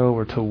tomorrow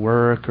or to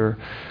work or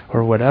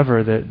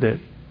whatever, that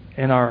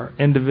in our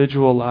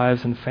individual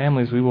lives and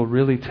families, we will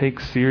really take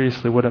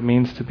seriously what it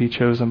means to be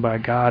chosen by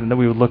God, and that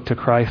we would look to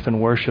Christ in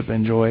worship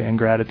and joy and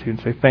gratitude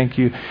and say, thank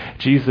you,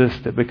 Jesus,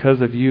 that because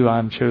of you,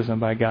 I'm chosen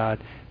by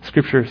God.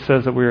 Scripture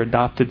says that we're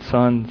adopted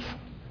sons,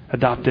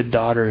 adopted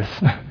daughters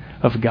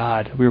of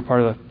God. We were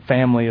part of the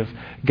family of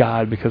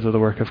God because of the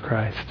work of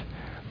Christ.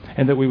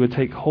 And that we would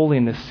take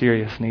holiness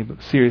seriously,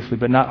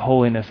 but not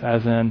holiness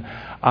as in,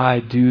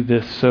 I do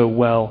this so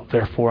well,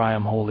 therefore I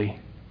am holy.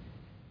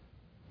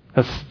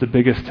 That's the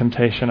biggest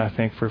temptation, I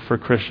think, for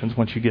Christians.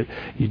 Once you get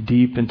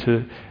deep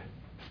into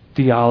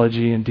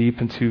theology and deep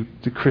into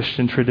the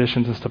Christian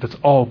traditions and stuff, it's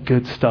all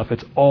good stuff.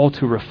 It's all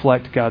to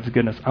reflect God's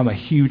goodness. I'm a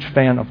huge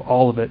fan of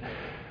all of it,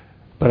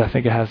 but I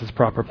think it has its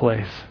proper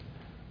place.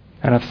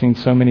 And I've seen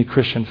so many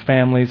Christian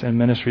families and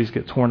ministries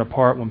get torn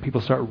apart when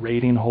people start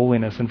rating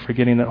holiness and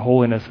forgetting that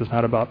holiness is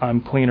not about I'm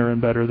cleaner and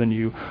better than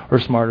you or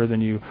smarter than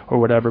you or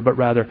whatever, but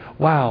rather,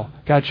 wow,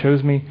 God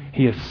chose me.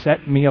 He has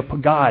set me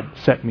up. God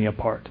set me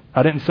apart.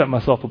 I didn't set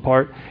myself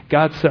apart.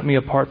 God set me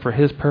apart for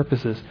His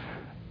purposes.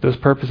 Those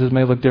purposes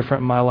may look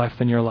different in my life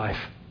than your life.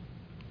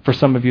 For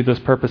some of you, those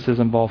purposes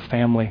involve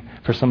family.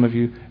 For some of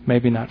you,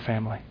 maybe not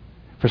family.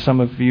 For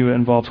some of you, it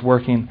involves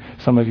working.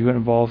 Some of you, it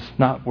involves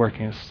not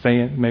working.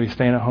 Maybe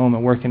staying at home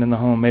and working in the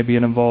home. Maybe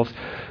it involves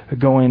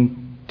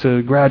going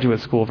to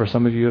graduate school. For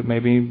some of you, it may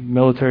be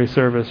military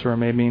service or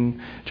maybe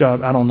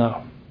job. I don't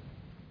know.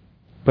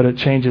 But it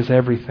changes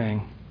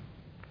everything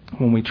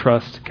when we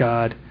trust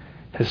God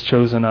has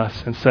chosen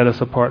us and set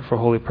us apart for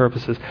holy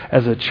purposes.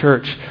 As a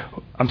church,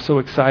 I'm so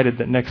excited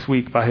that next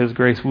week, by His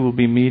grace, we will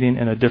be meeting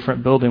in a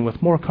different building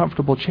with more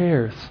comfortable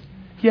chairs.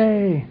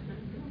 Yay!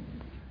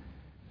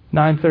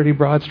 930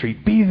 Broad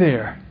Street. Be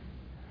there.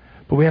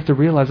 But we have to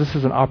realize this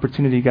is an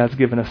opportunity God's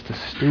given us to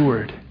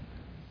steward.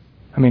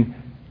 I mean,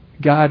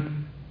 God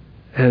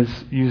has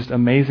used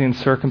amazing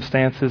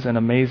circumstances and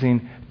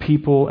amazing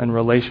people and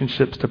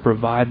relationships to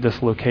provide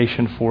this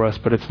location for us,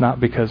 but it's not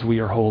because we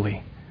are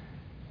holy.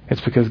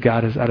 It's because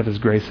God has, out of His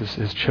grace,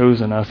 has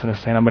chosen us and is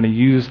saying, I'm going to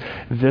use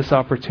this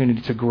opportunity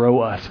to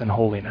grow us in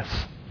holiness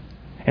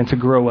and to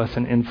grow us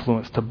in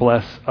influence, to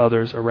bless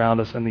others around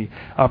us. And the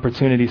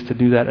opportunities to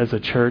do that as a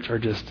church are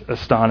just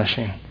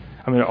astonishing.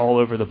 I mean, they're all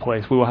over the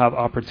place. We will have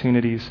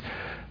opportunities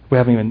we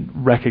haven't even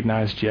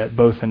recognized yet,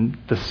 both in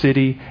the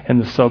city, in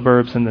the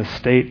suburbs, in the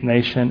state,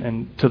 nation,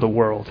 and to the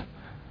world.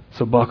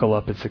 So buckle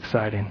up. It's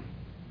exciting.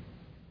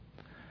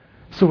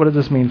 So what does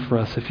this mean for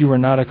us? If you are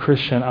not a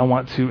Christian, I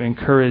want to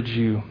encourage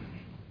you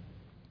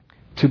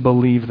to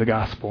believe the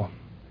gospel,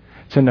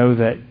 to know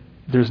that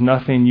there's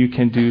nothing you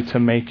can do to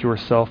make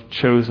yourself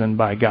chosen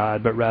by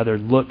God, but rather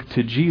look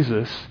to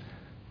Jesus,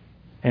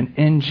 and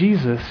in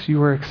Jesus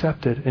you are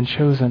accepted and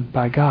chosen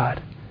by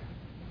God.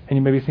 And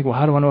you maybe think, well,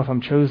 how do I know if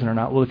I'm chosen or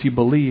not? Well, if you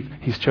believe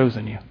He's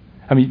chosen you.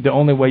 I mean, the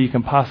only way you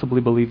can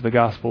possibly believe the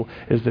gospel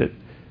is that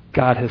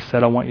God has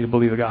said, I want you to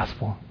believe the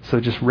gospel. So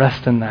just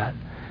rest in that.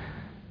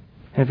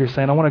 And if you're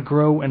saying, I want to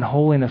grow in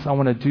holiness, I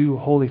want to do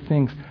holy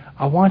things,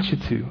 I want you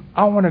to.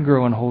 I want to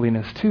grow in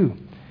holiness too.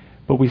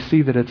 But we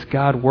see that it's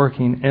God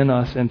working in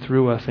us and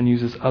through us and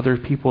uses other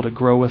people to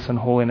grow us in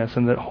holiness,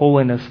 and that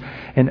holiness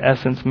in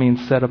essence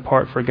means set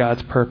apart for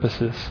God's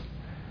purposes.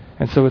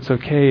 And so it's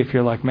okay if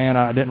you're like, man,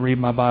 I didn't read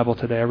my Bible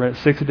today. I read it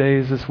 6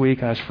 days this week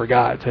and I just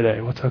forgot today.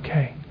 Well, it's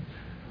okay.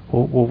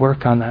 We'll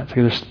work on that. So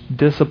there's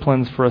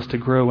disciplines for us to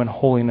grow in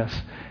holiness.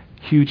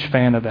 Huge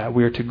fan of that.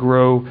 We're to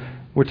grow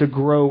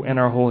in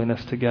our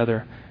holiness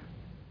together.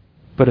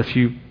 But if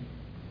you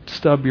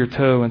stub your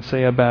toe and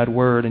say a bad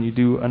word and you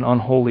do an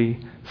unholy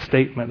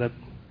statement that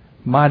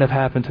might have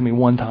happened to me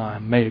one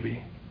time,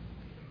 maybe,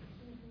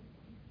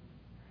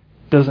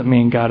 doesn't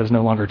mean God has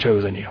no longer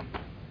chosen you.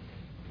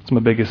 It's my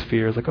biggest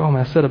fear. It's like, oh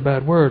man, I said a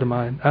bad word. Am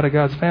I out of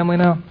God's family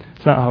now?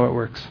 It's not how it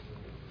works.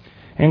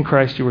 In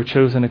Christ you were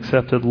chosen,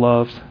 accepted,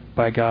 loved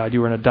by God.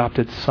 You were an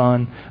adopted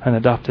son, an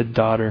adopted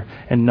daughter,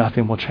 and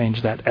nothing will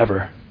change that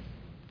ever.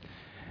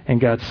 And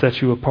God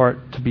set you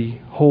apart to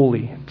be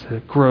holy, to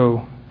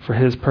grow for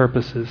His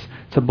purposes,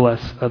 to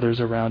bless others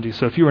around you.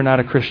 So if you are not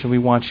a Christian, we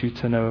want you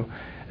to know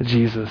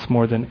Jesus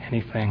more than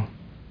anything.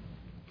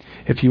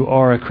 If you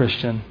are a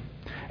Christian,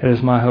 it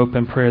is my hope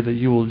and prayer that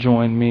you will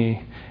join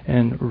me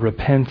in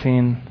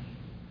repenting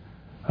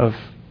of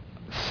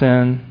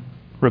sin,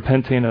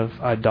 repenting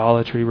of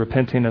idolatry,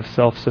 repenting of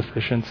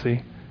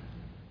self-sufficiency.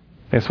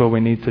 That's what we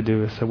need to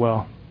do, is say,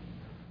 well,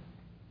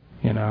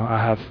 I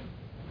have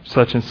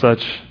such and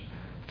such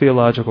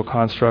theological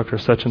construct or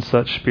such and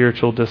such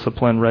spiritual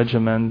discipline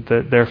regimen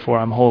that therefore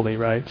I'm holy,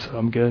 right? So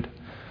I'm good.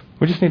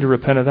 We just need to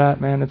repent of that,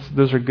 man.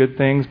 Those are good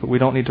things, but we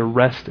don't need to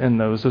rest in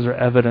those. Those are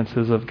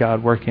evidences of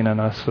God working in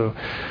us. So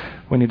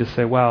we need to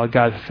say, wow,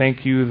 God,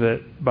 thank you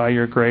that by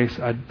your grace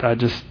I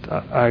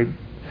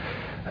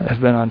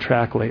have been on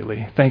track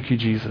lately. Thank you,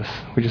 Jesus.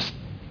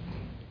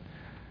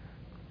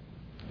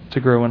 To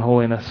grow in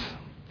holiness.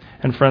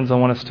 And friends, I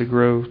want us to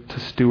grow to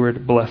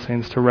steward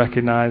blessings, to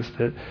recognize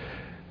that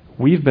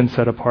we've been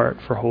set apart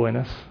for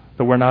holiness,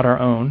 that we're not our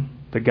own,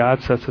 that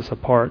God sets us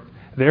apart.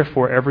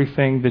 Therefore,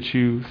 everything that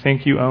you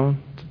think you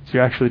own,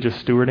 you're actually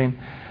just stewarding.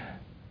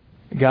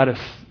 God has,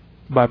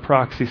 by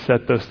proxy,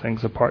 set those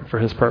things apart for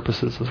His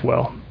purposes as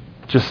well,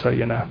 just so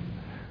you know.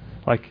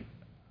 Like,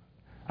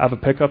 I have a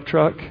pickup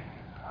truck.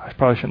 I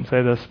probably shouldn't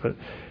say this, but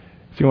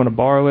if you want to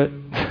borrow it,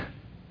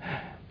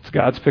 it's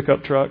God's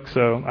pickup truck,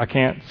 so I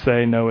can't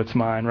say, no, it's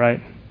mine,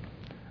 right?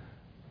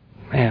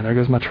 Man, there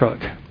goes my truck.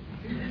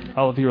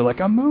 All of you are like,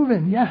 I'm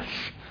moving, yes.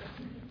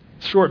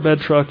 Short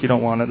bed truck, you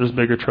don't want it. There's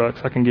bigger trucks.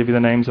 I can give you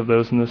the names of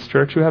those in this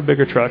church who have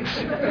bigger trucks.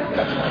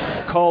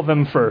 Call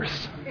them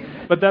first.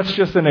 But that's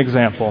just an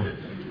example.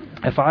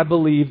 If I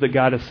believe that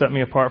God has set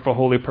me apart for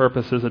holy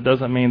purposes, it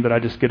doesn't mean that I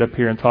just get up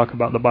here and talk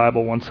about the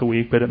Bible once a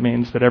week, but it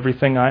means that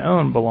everything I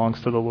own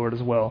belongs to the Lord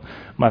as well.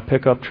 My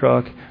pickup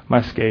truck,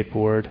 my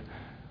skateboard,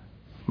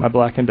 my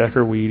Black &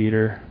 Decker weed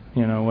eater,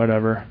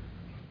 whatever.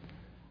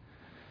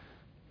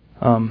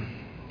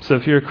 So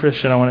if you're a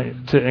Christian, I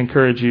want to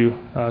encourage you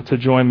to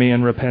join me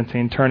in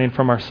repenting, turning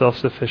from our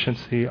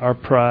self-sufficiency, our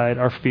pride,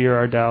 our fear,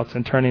 our doubts,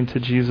 and turning to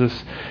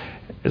Jesus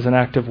is an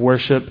act of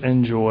worship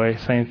and joy,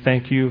 saying,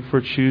 thank you for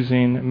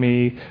choosing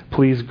me.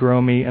 Please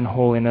grow me in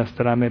holiness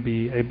that I may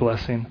be a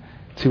blessing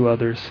to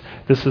others.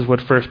 This is what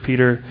 1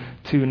 Peter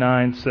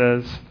 2:9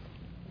 says.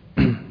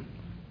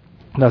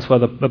 That's why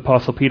the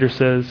Apostle Peter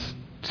says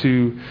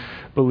to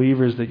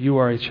believers that you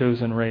are a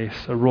chosen race,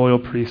 a royal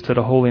priesthood,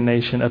 a holy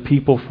nation, a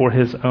people for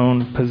his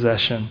own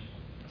possession.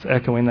 It's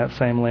echoing that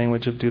same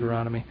language of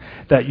Deuteronomy.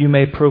 That you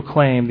may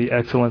proclaim the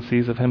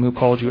excellencies of him who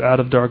called you out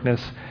of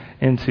darkness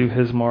into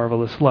his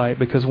marvelous light.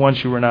 Because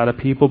once you were not a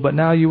people, but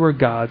now you are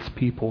God's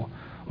people.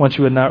 Once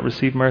you had not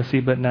received mercy,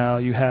 but now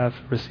you have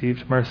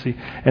received mercy.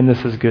 And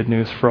this is good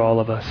news for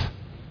all of us.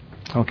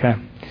 Okay.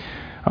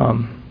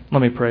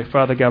 Let me pray.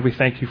 Father God, we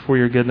thank you for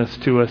your goodness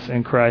to us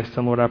in Christ.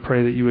 And Lord, I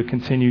pray that you would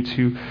continue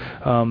to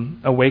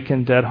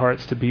awaken dead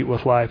hearts to beat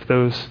with life.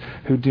 Those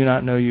who do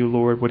not know you,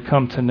 Lord, would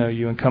come to know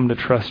you and come to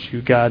trust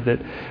you. God,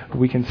 that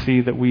we can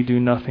see that we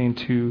do nothing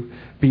to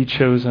be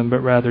chosen,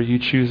 but rather you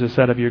choose us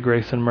out of your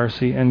grace and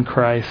mercy in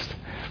Christ.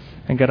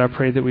 And God, I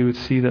pray that we would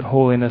see that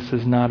holiness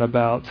is not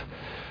about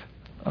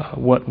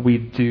what we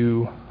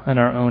do in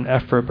our own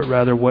effort, but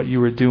rather what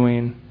you are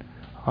doing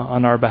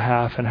on our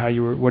behalf and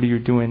what are you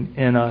doing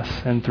in us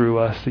and through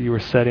us, that you were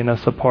setting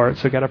us apart.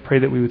 So God, I pray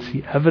that we would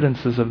see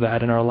evidences of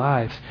that in our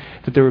lives,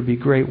 that there would be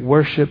great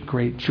worship,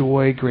 great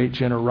joy, great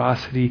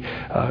generosity,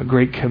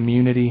 great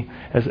community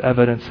as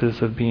evidences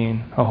of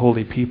being a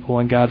holy people.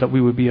 And God, that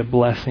we would be a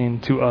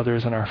blessing to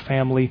others in our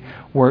family,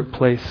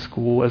 workplace,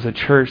 school, as a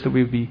church, that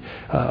we would be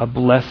a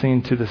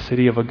blessing to the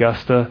city of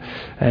Augusta,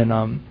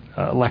 and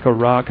like a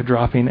rock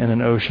dropping in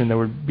an ocean, there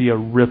would be a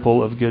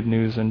ripple of good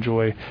news and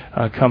joy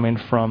coming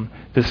from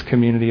this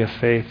community of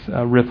faith,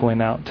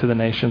 rippling out to the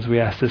nations. We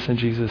ask this in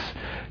Jesus'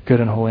 good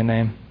and holy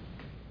name.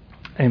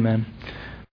 Amen.